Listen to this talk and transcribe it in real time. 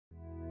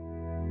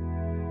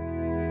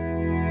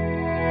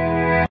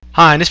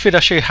Hi, in this video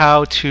I'll show you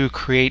how to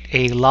create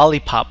a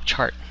lollipop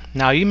chart.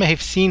 Now you may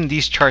have seen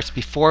these charts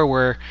before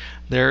where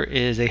there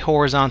is a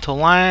horizontal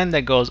line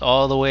that goes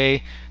all the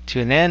way to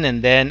an end,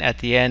 and then at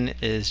the end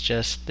is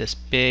just this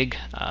big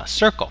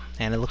circle,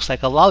 and it looks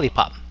like a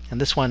lollipop.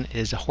 And this one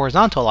is a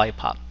horizontal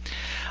lollipop.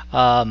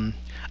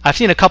 I've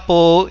seen a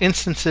couple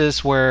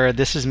instances where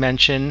this is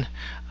mentioned.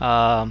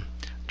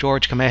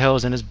 George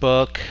Camejo's in his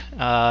book.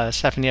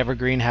 Stephanie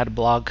Evergreen had a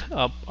blog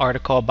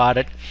article about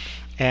it.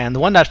 And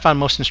the one that I found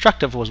most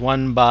instructive was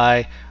one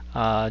by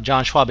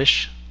John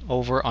Schwabish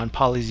over on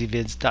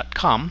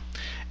polyzvids.com,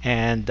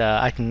 and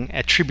I can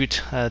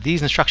attribute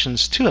these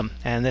instructions to him.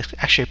 And it's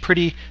actually a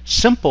pretty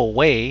simple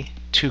way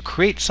to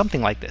create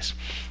something like this.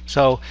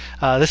 So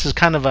this is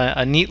kind of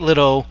a neat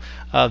little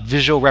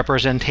visual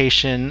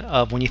representation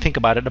of, when you think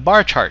about it, a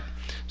bar chart.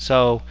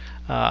 So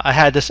I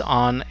had this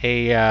on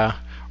a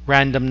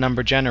random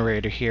number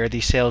generator here.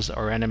 These sales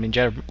are randomly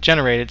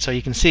generated, so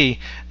you can see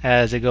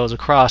as it goes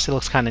across, it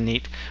looks kind of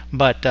neat.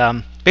 But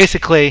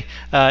basically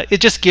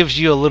it just gives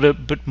you a little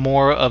bit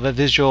more of a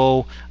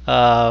visual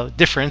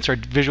difference or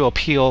visual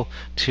appeal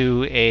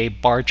to a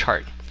bar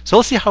chart. So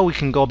let's see how we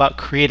can go about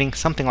creating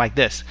something like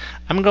this.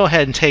 I'm going to go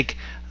ahead and take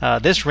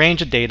this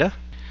range of data.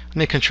 I'm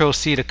going to Control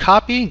C to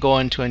copy, go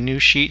into a new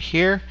sheet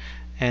here,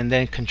 and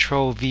then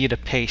Control V to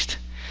paste.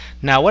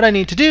 Now what I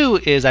need to do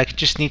is I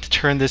just need to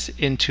turn this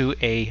into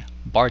a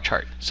bar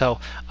chart. So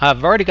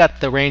I've already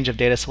got the range of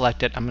data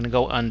selected. I'm going to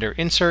go under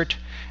Insert,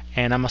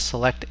 and I'm going to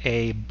select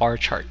a bar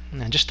chart,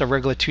 and just a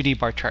regular 2D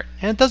bar chart.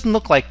 And it doesn't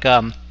look like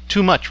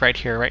too much right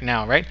here, right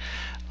now, right?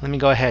 Let me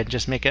go ahead and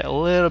just make it a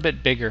little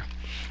bit bigger.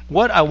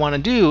 What I want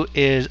to do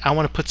is I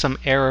want to put some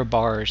error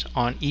bars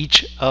on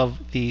each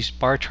of these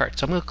bar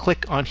charts. So I'm going to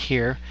click on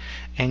here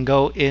and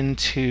go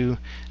into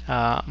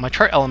my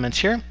chart elements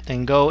here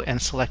and go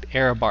and select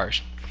error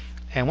bars.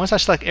 And once I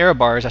select error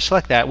bars, I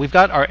select that. We've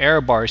got our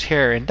error bars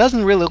here. It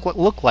doesn't really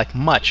look like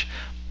much,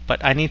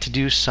 but I need to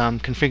do some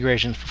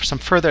configuration for some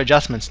further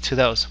adjustments to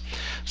those.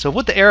 So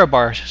with the error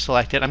bar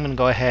selected, I'm going to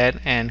go ahead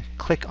and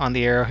click on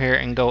the arrow here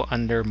and go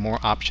under More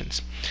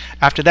Options.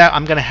 After that,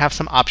 I'm going to have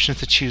some options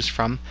to choose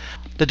from.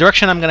 The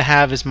direction I'm going to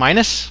have is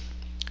minus,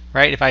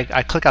 right? If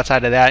I click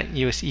outside of that,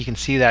 you can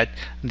see that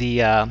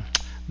the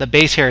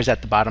base here is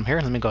at the bottom here.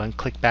 Let me go ahead and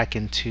click back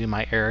into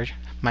my error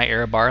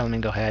bar. Let me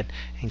go ahead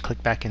and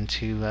click back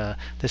into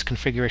this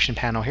configuration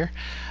panel here.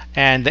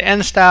 And the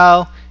end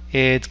style,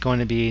 it's going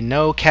to be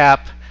no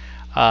cap.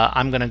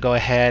 I'm going to go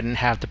ahead and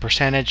have the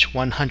percentage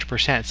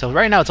 100%. So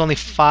right now it's only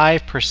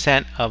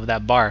 5% of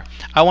that bar.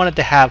 I wanted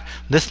to have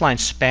this line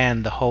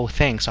span the whole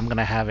thing, so I'm going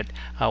to have it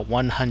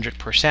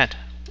 100%.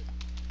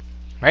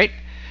 Right?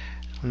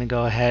 Let me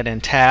go ahead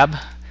and tab.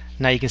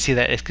 Now you can see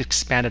that it's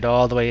expanded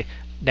all the way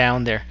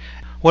down there.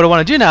 What I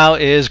want to do now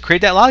is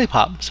create that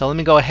lollipop. So let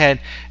me go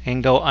ahead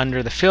and go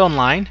under the fill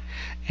line,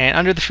 and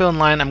under the fill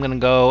line I'm going to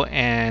go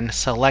and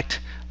select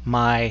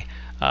my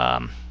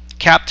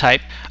cap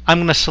type. I'm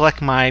going to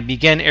select my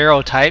begin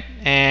arrow type,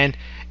 and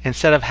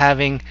instead of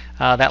having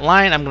that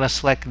line, I'm going to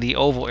select the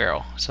oval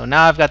arrow. So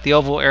now I've got the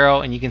oval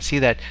arrow, and you can see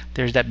that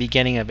there's that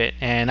beginning of it,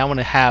 and I want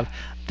to have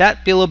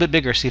that be a little bit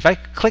bigger. So if I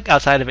click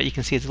outside of it, you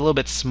can see it's a little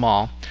bit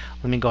small.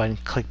 Let me go ahead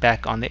and click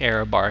back on the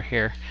arrow bar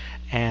here,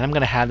 and I'm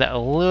going to have that a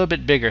little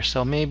bit bigger.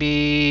 So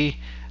maybe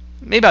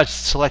I'll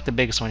just select the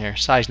biggest one here,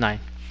 size 9.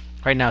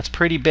 Right now it's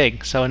pretty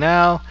big. So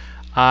now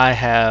I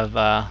have,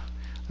 let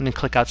me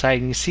click outside,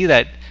 and you see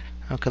that.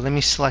 Okay, let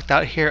me select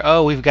out here.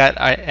 Oh, we've got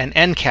an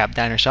end cap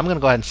down here. So I'm going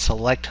to go ahead and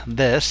select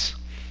this,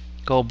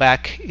 go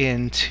back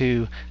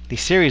into the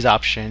series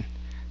option.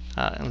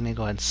 Let me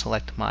go ahead and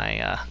select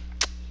my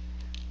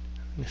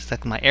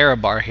error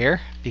bar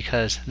here,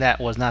 because that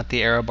was not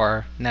the error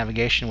bar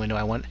navigation window.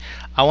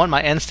 I want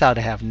my end style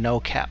to have no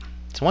cap.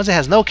 So once it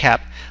has no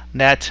cap,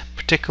 that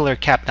particular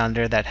cap down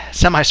there, that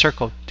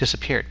semicircle,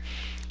 disappeared.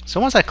 So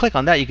once I click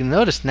on that, you can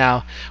notice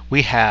now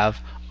we have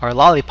our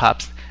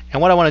lollipops.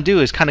 And what I want to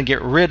do is kind of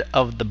get rid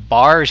of the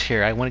bars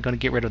here. I want to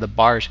get rid of the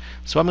bars.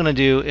 So what I'm going to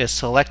do is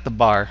select the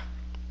bar,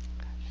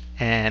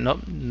 and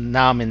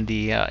now I'm in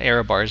the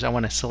error bars. I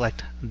want to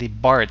select the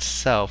bar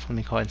itself. Let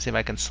me go ahead and see if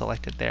I can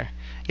select it there.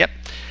 Yep.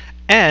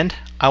 And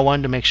I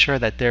wanted to make sure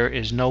that there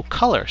is no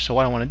color. So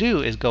what I want to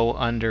do is go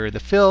under the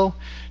fill,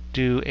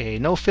 do a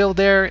no fill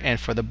there,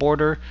 and for the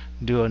border,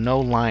 do a no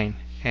line,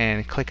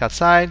 and click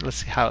outside. Let's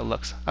see how it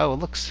looks. Oh, it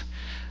looks,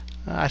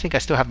 I think I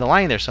still have the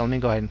line there. So let me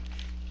go ahead and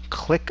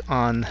click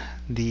on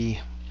the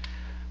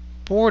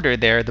border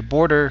there. The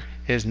border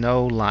is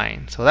no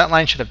line. So that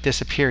line should have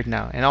disappeared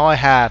now. And all I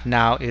have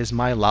now is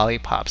my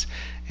lollipops.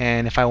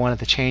 And if I wanted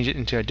to change it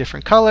into a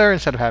different color,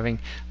 instead of having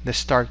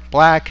this dark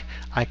black,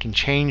 I can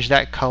change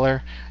that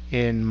color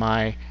in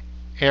my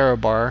arrow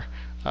bar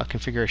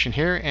configuration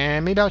here,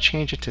 and maybe I'll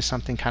change it to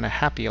something kind of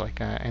happy, like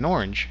an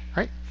orange,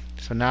 right?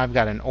 So now I've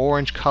got an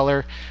orange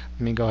color.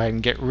 Let me go ahead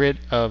and get rid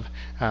of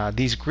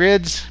these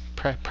grids,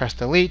 press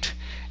delete,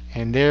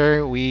 and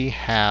there we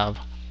have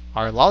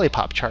our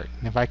lollipop chart.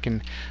 And if I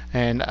can,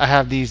 and I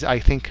have these, I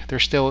think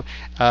there's still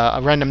a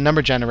random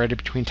number generator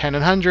between 10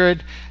 and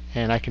 100,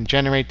 and I can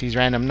generate these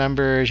random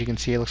numbers. You can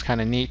see it looks kind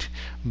of neat,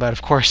 but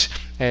of course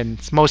in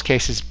most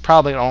cases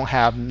probably don't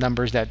have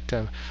numbers that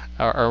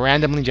are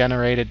randomly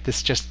generated.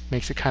 This just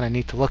makes it kind of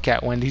neat to look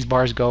at when these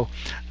bars go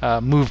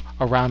move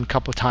around a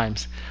couple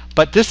times.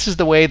 But this is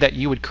the way that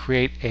you would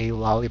create a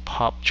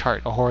lollipop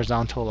chart, a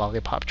horizontal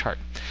lollipop chart.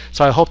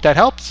 So I hope that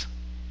helps.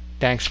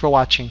 Thanks for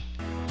watching.